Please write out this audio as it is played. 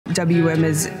WM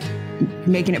is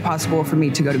making it possible for me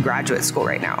to go to graduate school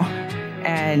right now.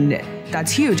 And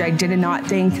that's huge. I did not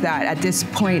think that at this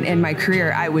point in my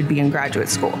career, I would be in graduate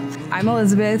school. I'm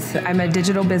Elizabeth. I'm a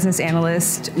digital business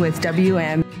analyst with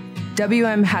WM.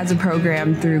 WM has a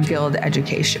program through Guild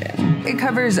Education. It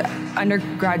covers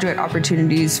undergraduate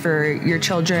opportunities for your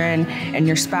children and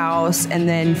your spouse, and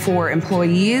then for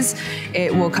employees,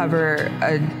 it will cover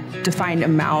a defined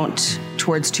amount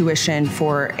towards tuition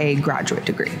for a graduate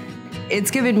degree. It's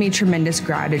given me tremendous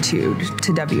gratitude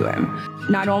to WM.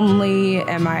 Not only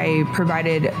am I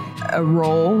provided a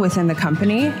role within the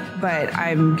company, but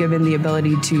I'm given the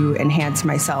ability to enhance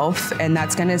myself, and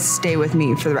that's going to stay with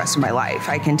me for the rest of my life.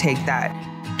 I can take that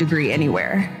degree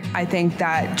anywhere. I think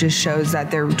that just shows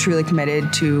that they're truly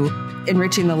committed to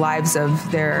enriching the lives of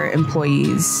their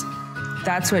employees.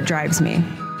 That's what drives me.